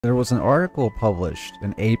There was an article published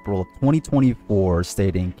in April of 2024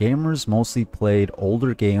 stating gamers mostly played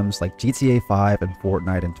older games like GTA 5 and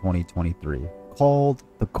Fortnite in 2023, called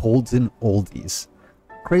the Golden Oldies.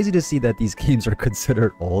 Crazy to see that these games are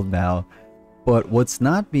considered old now, but what's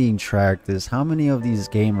not being tracked is how many of these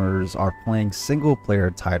gamers are playing single player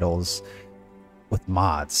titles with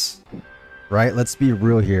mods, right? Let's be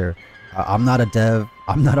real here. I'm not a dev,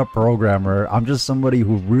 I'm not a programmer, I'm just somebody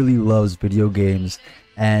who really loves video games.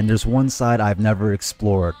 And there's one side I've never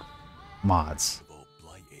explored: mods.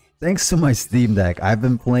 Thanks to my Steam Deck, I've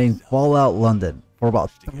been playing Fallout London for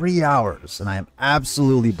about 3 hours and I am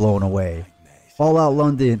absolutely blown away. Fallout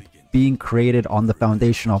London being created on the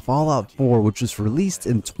foundation of Fallout 4, which was released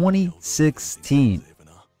in 2016.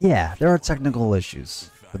 Yeah, there are technical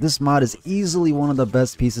issues, but this mod is easily one of the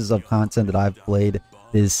best pieces of content that I've played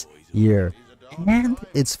this year. And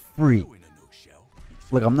it's free.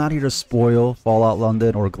 Look, I'm not here to spoil Fallout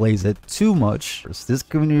London or glaze it too much. This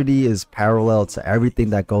community is parallel to everything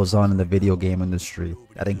that goes on in the video game industry.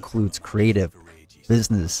 That includes creative,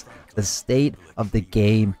 business, the state of the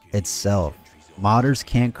game itself. Modders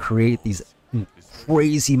can't create these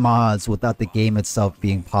crazy mods without the game itself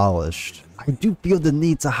being polished. I do feel the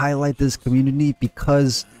need to highlight this community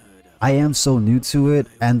because I am so new to it,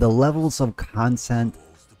 and the levels of content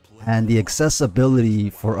and the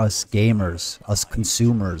accessibility for us gamers, us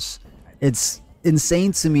consumers. It's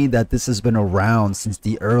insane to me that this has been around since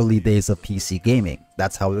the early days of PC gaming.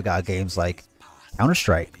 That's how we got games like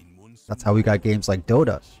Counter-Strike. That's how we got games like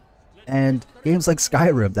Dota. And games like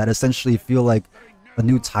Skyrim that essentially feel like a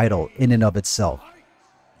new title in and of itself.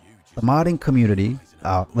 The modding community,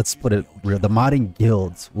 let's put it real, the modding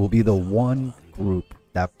guilds will be the one group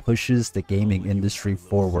that pushes the gaming industry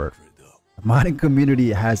forward. The modding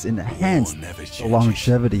community has enhanced the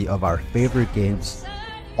longevity of our favorite games,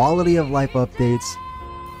 quality of life updates,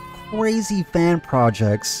 crazy fan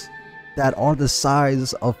projects that are the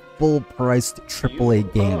size of full-priced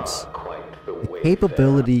AAA games. The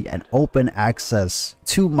capability and open access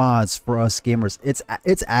to mods for us gamers,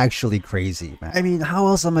 it's actually crazy, man. I mean, how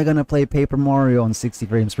else am I gonna play Paper Mario on 60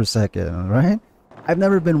 frames per second, right? I've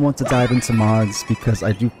never been one to dive into mods because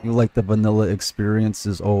I do feel like the vanilla experience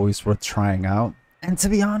is always worth trying out. And to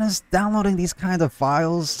be honest, downloading these kind of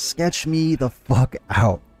files sketch me the fuck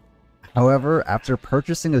out. However, after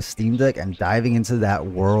purchasing a Steam Deck and diving into that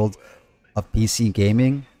world of PC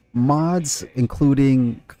gaming, mods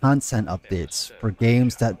including content updates for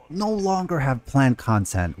games that no longer have planned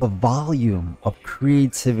content, the volume of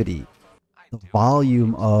creativity, the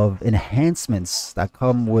volume of enhancements that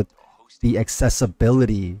come with the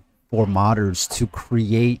accessibility for modders to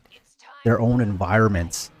create their own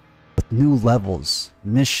environments with new levels,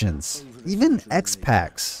 missions, even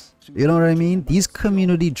X-Packs. You know what I mean? These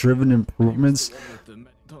community-driven improvements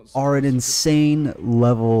are an insane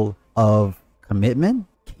level of commitment,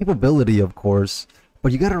 capability of course,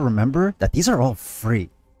 but you gotta remember that these are all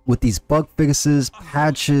free. With these bug fixes,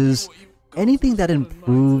 patches, anything that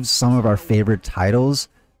improves some of our favorite titles,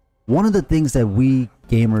 one of the things that we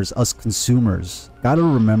gamers, us consumers, gotta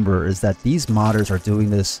remember is that these modders are doing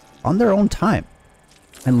this on their own time.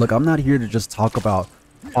 And look, I'm not here to just talk about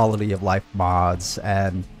quality of life mods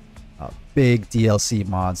and big DLC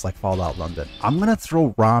mods like Fallout London. I'm gonna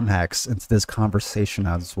throw ROM hacks into this conversation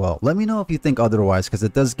as well. Let me know if you think otherwise, because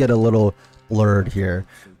it does get a little blurred here.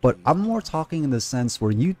 But I'm more talking in the sense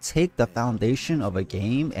where you take the foundation of a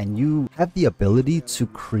game and you have the ability to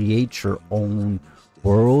create your own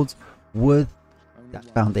world with that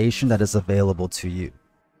foundation that is available to you.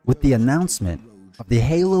 With the announcement of the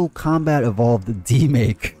Halo Combat Evolved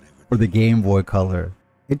D-Make for the Game Boy Color,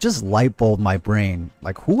 it just light bulbed my brain.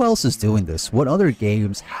 Like, who else is doing this? What other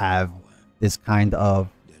games have this kind of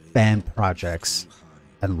fan projects?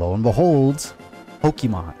 And lo and behold,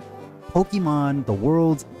 Pokemon. Pokemon, the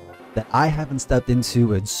world that I haven't stepped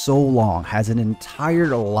into in so long, has an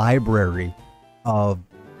entire library of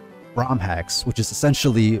ROM hacks, which is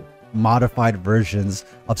essentially modified versions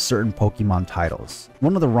of certain Pokemon titles.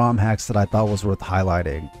 One of the ROM hacks that I thought was worth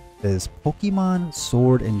highlighting is Pokemon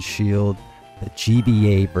Sword and Shield, the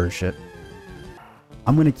GBA version.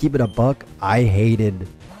 I'm gonna keep it a buck. I hated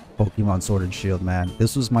Pokemon Sword and Shield, man.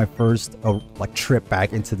 This was my first like trip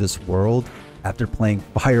back into this world after playing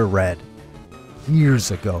Fire Red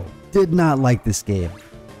years ago. Did not like this game.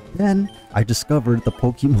 Then I discovered the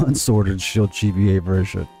Pokemon Sword and Shield GBA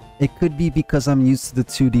version. It could be because I'm used to the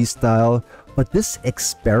 2D style, but this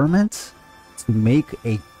experiment to make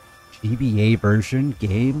a GBA version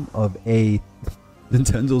game of a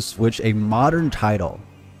Nintendo Switch, a modern title,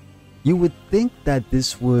 you would think that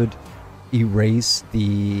this would erase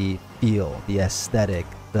the feel, the aesthetic,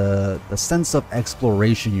 the sense of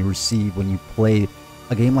exploration you receive when you play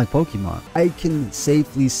a game like Pokemon. I can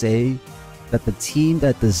safely say that the team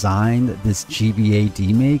that designed this GBA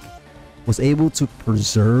demake was able to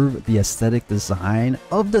preserve the aesthetic design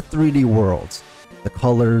of the 3D worlds. The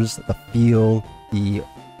colors, the feel, the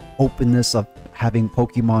openness of having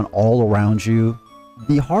Pokemon all around you.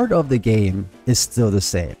 The heart of the game is still the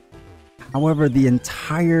same. However, the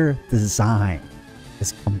entire design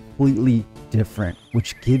is completely different,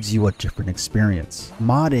 which gives you a different experience.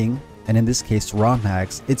 Modding, and in this case ROM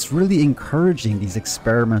hacks, it's really encouraging these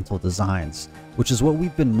experimental designs, which is what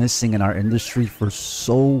we've been missing in our industry for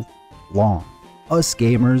so long. Us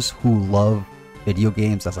gamers who love video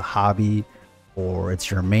games as a hobby, or it's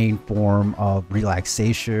your main form of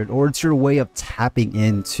relaxation, or it's your way of tapping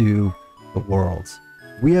into the world,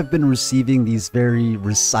 we have been receiving these very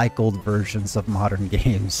recycled versions of modern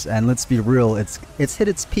games, and let's be real, it's hit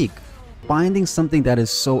its peak. Finding something that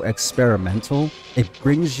is so experimental, it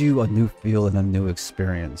brings you a new feel and a new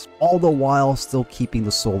experience, all the while still keeping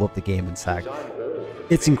the soul of the game intact.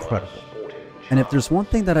 It's incredible. And if there's one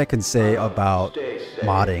thing that I can say about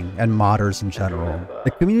modding and modders in general,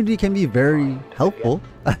 the community can be very helpful,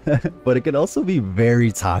 but it can also be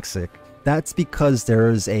very toxic. That's because there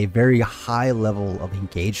is a very high level of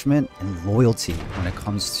engagement and loyalty when it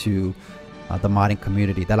comes to the modding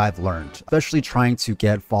community that I've learned. Especially trying to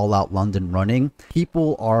get Fallout London running,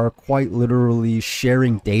 people are quite literally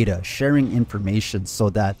sharing data, sharing information so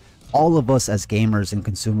that all of us as gamers and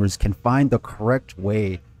consumers can find the correct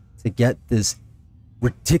way to get this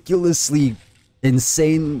ridiculously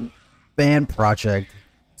insane fan project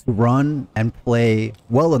to run and play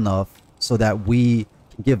well enough so that we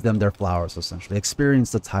give them their flowers, essentially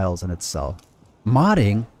experience the titles in itself.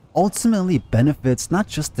 Modding ultimately benefits not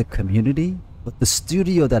just the community, but the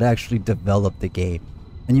studio that actually developed the game.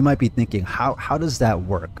 And you might be thinking, how does that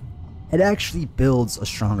work? It actually builds a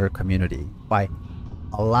stronger community by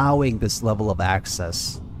allowing this level of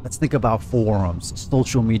access. Let's think about forums,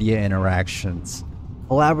 social media interactions,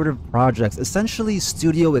 collaborative projects, essentially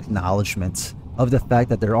studio acknowledgement of the fact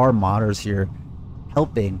that there are modders here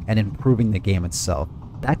helping and improving the game itself.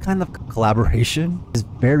 That kind of collaboration is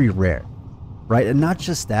very rare, right? And not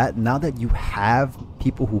just that, now that you have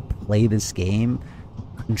people who play this game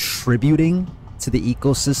contributing to the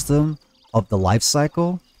ecosystem of the life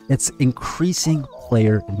cycle, it's increasing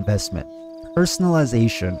player investment,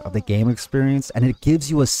 personalization of the game experience, and it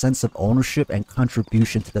gives you a sense of ownership and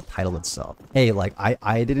contribution to the title itself. Hey, like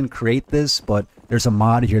I didn't create this, but there's a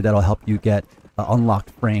mod here that'll help you get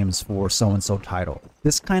unlocked frames for so-and-so title.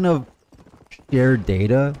 This kind of shared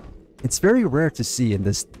data, it's very rare to see in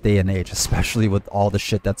this day and age, especially with all the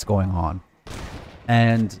shit that's going on.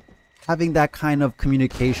 And having that kind of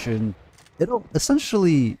communication, it'll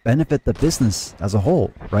essentially benefit the business as a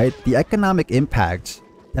whole, right? The economic impact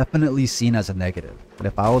definitely seen as a negative. But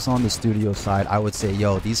if I was on the studio side, I would say,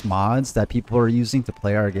 yo, these mods that people are using to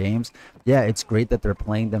play our games, yeah, it's great that they're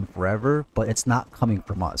playing them forever, but it's not coming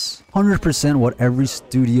from us. 100% what every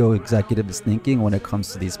studio executive is thinking when it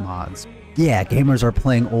comes to these mods. Yeah, gamers are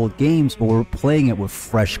playing old games, but we're playing it with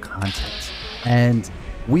fresh content. And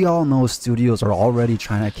we all know studios are already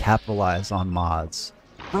trying to capitalize on mods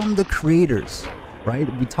from the creators, right?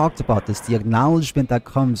 We talked about this, the acknowledgement that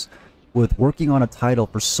comes with working on a title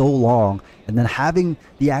for so long and then having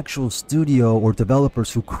the actual studio or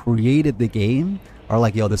developers who created the game are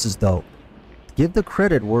like, yo, this is dope. Give the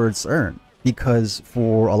credit where it's earned, because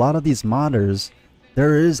for a lot of these modders,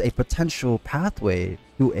 there is a potential pathway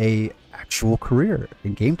to a actual career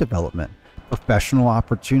in game development, professional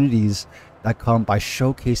opportunities that come by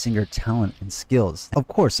showcasing your talent and skills. Of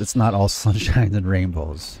course, it's not all sunshine and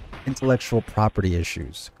rainbows. Intellectual property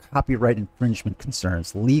issues, copyright infringement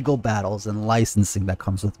concerns, legal battles and licensing that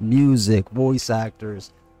comes with music, voice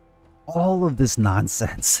actors, all of this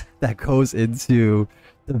nonsense that goes into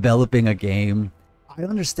developing a game. I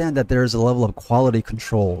understand that there is a level of quality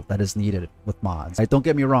control that is needed with mods. Right? Don't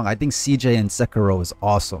get me wrong, I think CJ and Sekiro is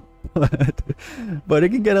awesome, but it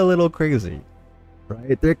can get a little crazy,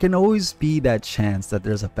 right? There can always be that chance that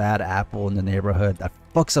there's a bad apple in the neighborhood that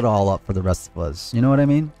fucks it all up for the rest of us. You know what I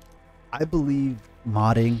mean? I believe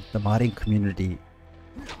modding, the modding community,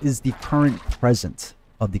 is the current present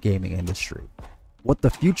of the gaming industry. What the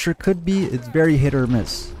future could be, it's very hit or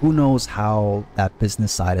miss. Who knows how that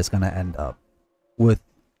business side is going to end up. With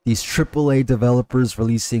these AAA developers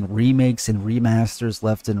releasing remakes and remasters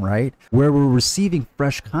left and right, where we're receiving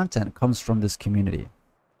fresh content comes from this community.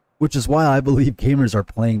 Which is why I believe gamers are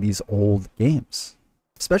playing these old games.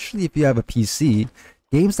 Especially if you have a PC,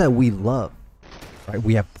 games that we love, right?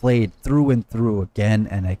 We have played through and through again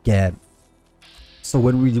and again. So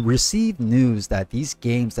when we receive news that these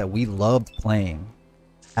games that we loved playing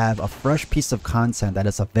have a fresh piece of content that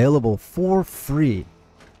is available for free,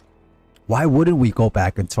 why wouldn't we go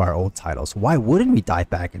back into our old titles? Why wouldn't we dive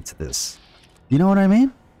back into this? You know what I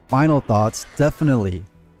mean? Final thoughts, definitely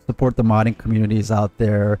support the modding communities out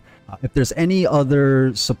there. If there's any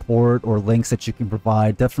other support or links that you can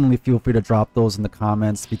provide, definitely feel free to drop those in the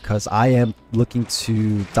comments, because I am looking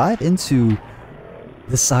to dive into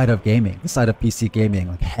this side of gaming, this side of PC gaming,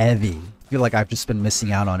 like heavy. I feel like I've just been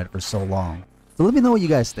missing out on it for so long. So let me know what you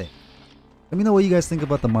guys think. Let me know what you guys think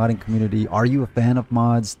about the modding community. Are you a fan of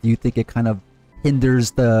mods? Do you think it kind of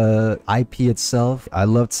hinders the IP itself? I'd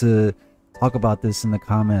love to talk about this in the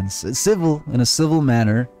comments. It's civil, in a civil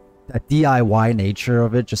manner. That DIY nature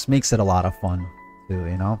of it just makes it a lot of fun too,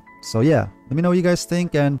 you know? So yeah, let me know what you guys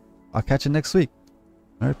think, and I'll catch you next week.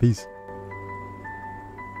 Alright, peace.